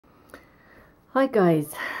Hi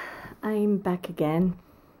guys, I'm back again,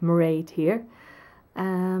 Mairead here.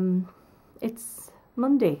 It's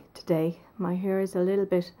Monday today. My hair is a little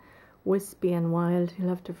bit wispy and wild. You'll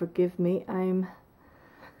have to forgive me. I'm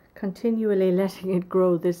continually letting it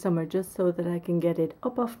grow this summer just so that I can get it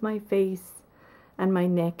up off my face and my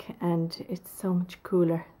neck, and it's so much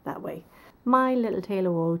cooler that way. My little tale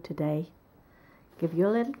of woe today. Give you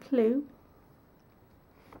a little clue.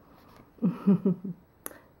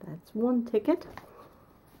 That's one ticket,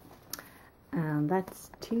 and that's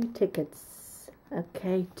two tickets.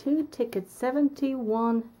 Okay, two tickets,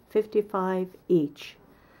 71.55 each.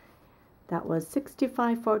 That was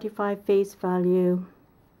 65.45 face value.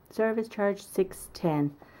 Service charge 6.10.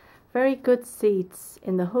 Very good seats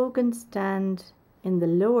in the Hogan stand in the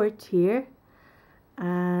lower tier,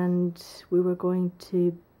 and we were going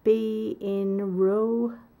to be in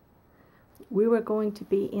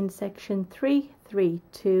section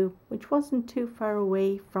 332, which wasn't too far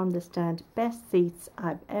away from the stand. Best seats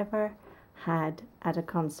I've ever had at a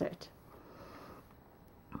concert.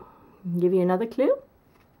 Give you another clue.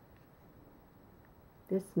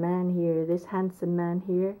 This man here, this handsome man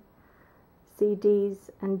here, CDs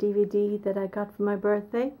and DVD that I got for my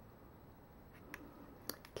birthday.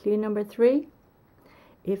 Clue number 3.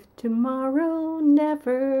 If tomorrow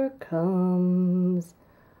never comes,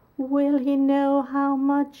 will he know how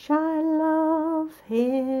much I love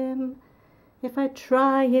him? If I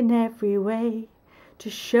try in every way to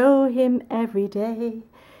show him every day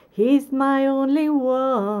he's my only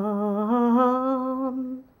one.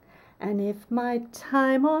 And if my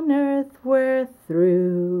time on earth were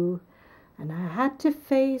through and I had to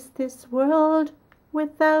face this world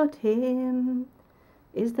without him,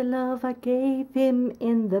 is the love I gave him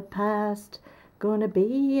in the past gonna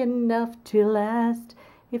be enough to last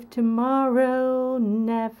if tomorrow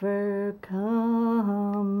never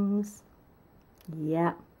comes?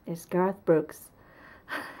 Yeah, it's Garth Brooks.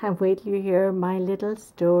 And wait till you hear my little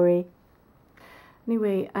story.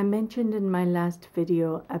 Anyway, I mentioned in my last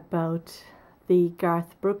video about the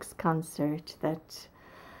Garth Brooks concert that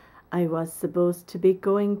I was supposed to be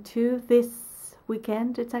going to this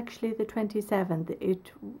weekend. It's actually the 27th.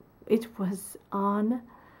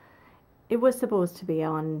 It was supposed to be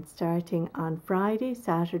on starting on Friday,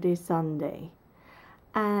 Saturday, Sunday.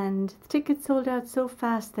 And the tickets sold out so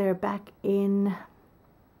fast there back in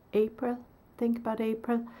April. Think about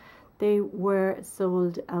April. They were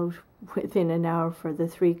sold out within an hour for the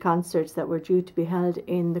 3 concerts that were due to be held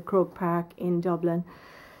in the Croke Park in Dublin.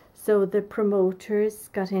 So the promoters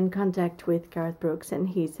got in contact with Garth Brooks, and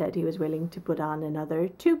he said he was willing to put on another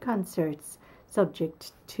 2 concerts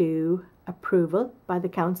subject to approval by the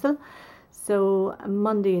council. So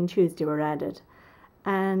Monday and Tuesday were added,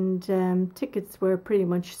 and tickets were pretty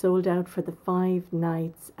much sold out for the 5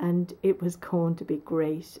 nights, and it was going to be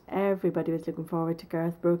great. Everybody was looking forward to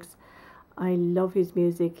Garth Brooks. I love his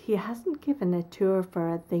music. He hasn't given a tour for,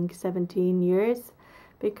 I think, 17 years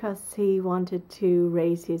because he wanted to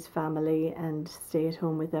raise his family and stay at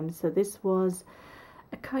home with them. So this was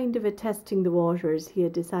a kind of a testing the waters. He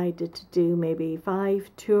had decided to do maybe 5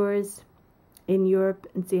 tours in Europe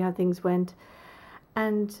and see how things went.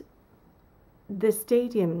 And the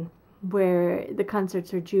stadium where the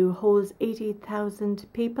concerts are due holds 80,000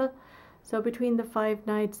 people. So between the 5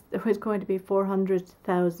 nights, there was going to be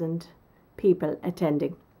 400,000 people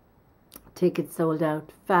attending. Tickets sold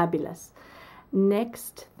out. Fabulous.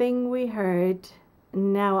 Next thing we heard,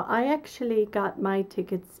 now I actually got my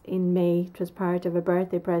tickets in May. It was part of a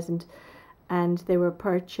birthday present, and they were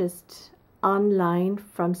purchased online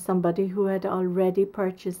from somebody who had already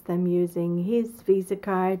purchased them using his Visa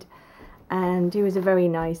card, and he was a very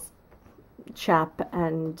nice chap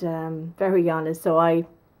and very honest. So I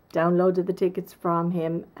downloaded the tickets from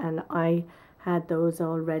him, and I had those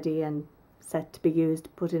already and set to be used,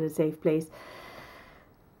 put in a safe place.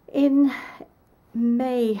 In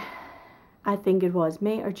May, I think it was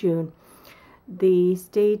May or June, the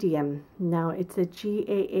stadium, now it's a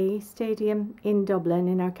GAA stadium in Dublin,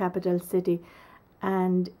 in our capital city,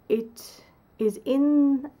 and it is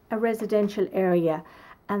in a residential area,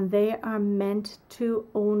 and they are meant to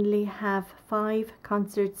only have 5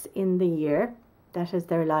 concerts in the year. That is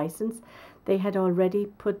their license. They had already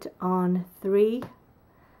put on 3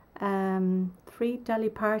 Dolly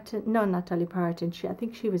Parton, no, not Dolly Parton, I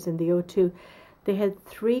think she was in the O2. They had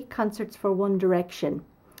 3 concerts for One Direction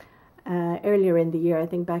earlier in the year, I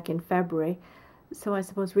think back in February. So I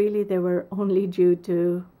suppose really they were only due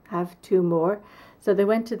to have 2 more. So they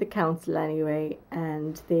went to the council anyway,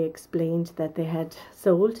 and they explained that they had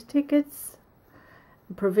sold tickets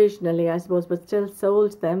provisionally, I suppose, but still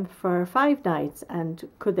sold them for 5 nights. And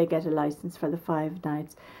could they get a license for the 5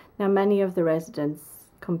 nights? Now, many of the residents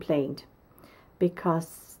complained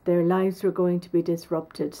because their lives were going to be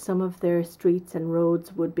disrupted. Some of their streets and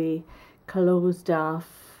roads would be closed off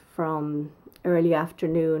from early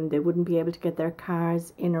afternoon. They wouldn't be able to get their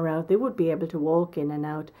cars in or out. They would be able to walk in and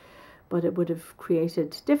out, but it would have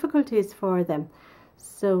created difficulties for them.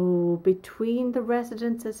 So between the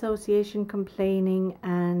Residents Association complaining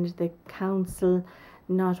and the council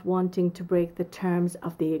not wanting to break the terms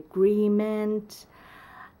of the agreement,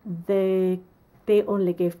 they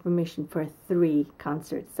only gave permission for 3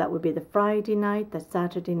 concerts. That would be the Friday night, the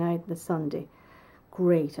Saturday night, the Sunday.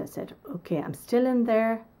 Great, I said, okay, I'm still in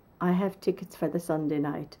there. I have tickets for the Sunday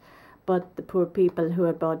night. But the poor people who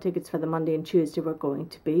had bought tickets for the Monday and Tuesday were going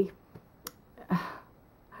to be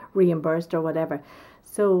reimbursed or whatever.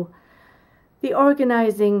 So the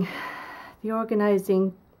organising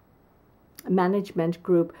management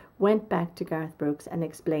group went back to Garth Brooks and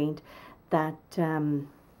explained that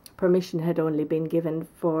permission had only been given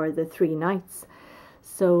for the 3 nights.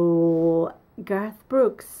 So Garth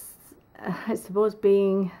Brooks, I suppose,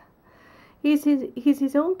 being he's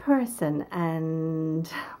his own person,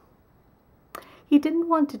 and he didn't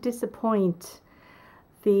want to disappoint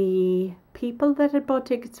the people that had bought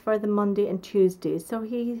tickets for the Monday and Tuesday. So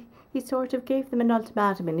he sort of gave them an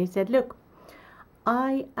ultimatum, and he said, look,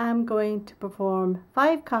 I am going to perform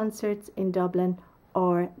 5 concerts in Dublin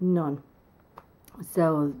or none.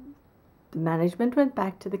 So the management went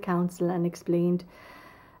back to the council and explained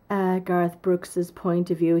Garth Brooks's point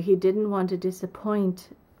of view. He didn't want to disappoint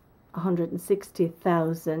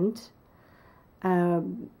 160,000,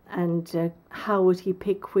 and how would he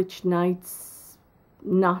pick which nights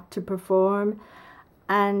not to perform?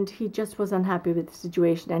 And he just was unhappy with the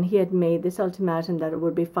situation, and he had made this ultimatum that it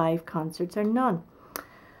would be 5 concerts or none.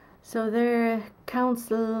 So their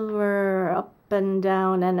council were up and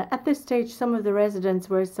down, and at this stage some of the residents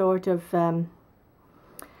were sort of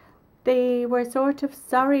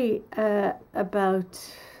sorry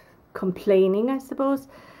about complaining, I suppose,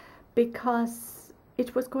 because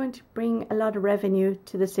it was going to bring a lot of revenue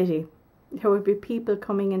to the city. There would be people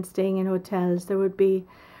coming and staying in hotels. There would be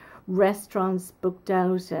restaurants booked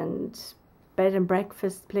out and bed and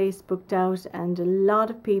breakfast place booked out, and a lot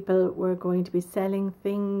of people were going to be selling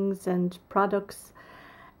things and products.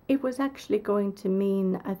 It was actually going to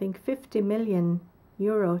mean, I think, 50 million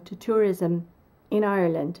euro to tourism in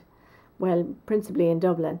Ireland, well, principally in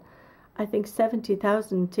Dublin. I think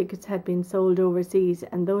 70,000 tickets had been sold overseas,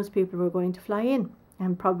 and those people were going to fly in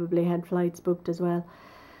and probably had flights booked as well.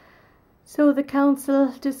 So the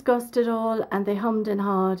council discussed it all, and they hummed and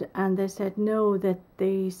hawed, and they said no, that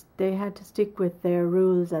they had to stick with their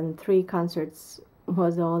rules, and 3 concerts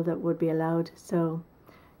was all that would be allowed. So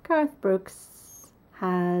Garth Brooks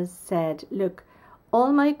has said, look,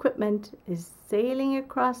 all my equipment is sailing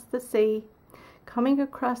across the sea, coming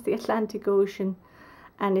across the Atlantic Ocean,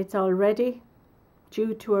 and it's already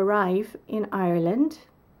due to arrive in Ireland,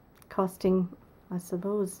 costing, I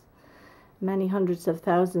suppose, many hundreds of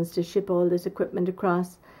thousands to ship all this equipment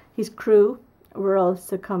across. His crew were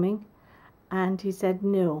also coming, and he said,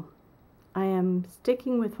 no, I am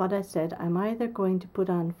sticking with what I said. I'm either going to put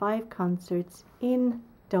on 5 concerts in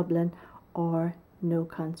Dublin or no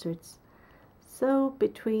concerts. So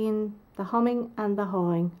between the humming and the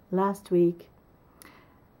hawing last week,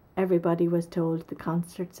 everybody was told the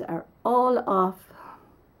concerts are all off.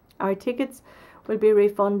 Our tickets will be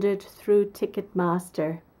refunded through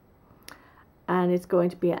Ticketmaster, and it's going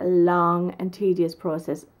to be a long and tedious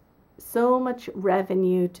process. So much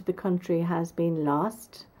revenue to the country has been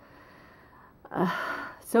lost.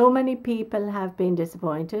 So many people have been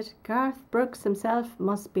disappointed. Garth Brooks himself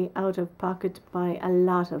must be out of pocket by a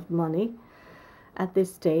lot of money at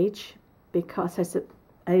this stage, because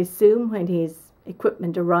I assume when his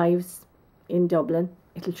equipment arrives in Dublin,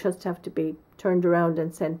 it'll just have to be turned around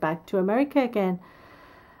and sent back to America again.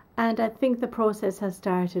 And I think the process has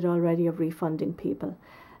started already of refunding people.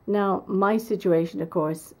 Now, my situation, of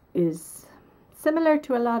course, is similar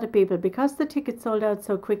to a lot of people. Because the tickets sold out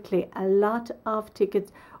so quickly, a lot of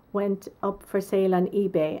tickets went up for sale on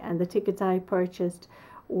eBay, and the tickets I purchased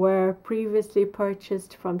were previously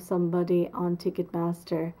purchased from somebody on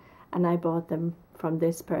Ticketmaster, and I bought them from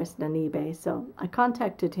this person on eBay. So I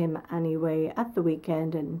contacted him anyway at the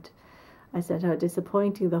weekend, and I said how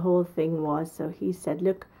disappointing the whole thing was. So he said,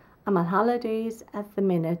 look, I'm on holidays at the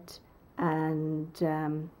minute,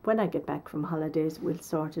 and when I get back from holidays, we'll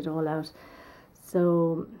sort it all out.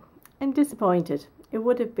 So I'm disappointed. It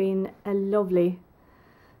would have been a lovely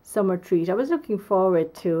summer treat. I was looking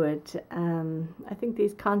forward to it. I think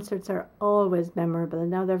these concerts are always memorable.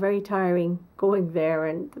 Now they're very tiring going there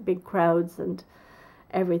and the big crowds and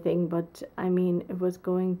everything, but I mean, it was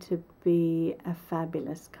going to be a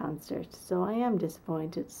fabulous concert. So I am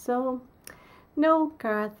disappointed. So no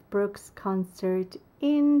Garth Brooks concert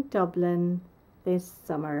in Dublin this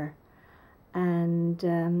summer. And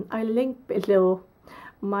I link below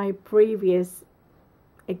my previous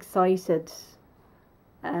excited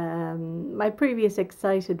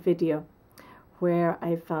video where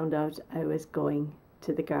I found out I was going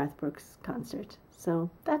to the Garth Brooks concert. So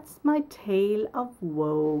that's my tale of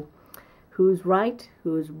woe. Who's right?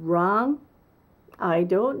 Who's wrong? I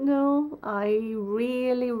don't know. I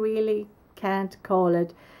really can't call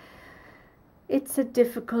it. It's a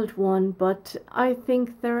difficult one, but I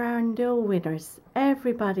think there are no winners.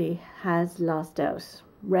 Everybody has lost out.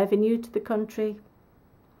 Revenue to the country,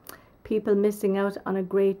 people missing out on a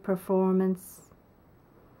great performance,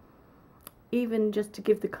 even just to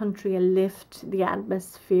give the country a lift, the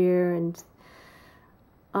atmosphere, and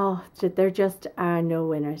oh, there just are no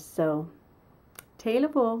winners. So, tale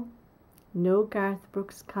of woe, no Garth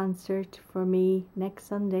Brooks concert for me next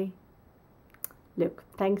Sunday. Look,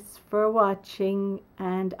 thanks for watching,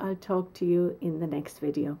 and I'll talk to you in the next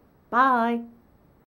video. Bye!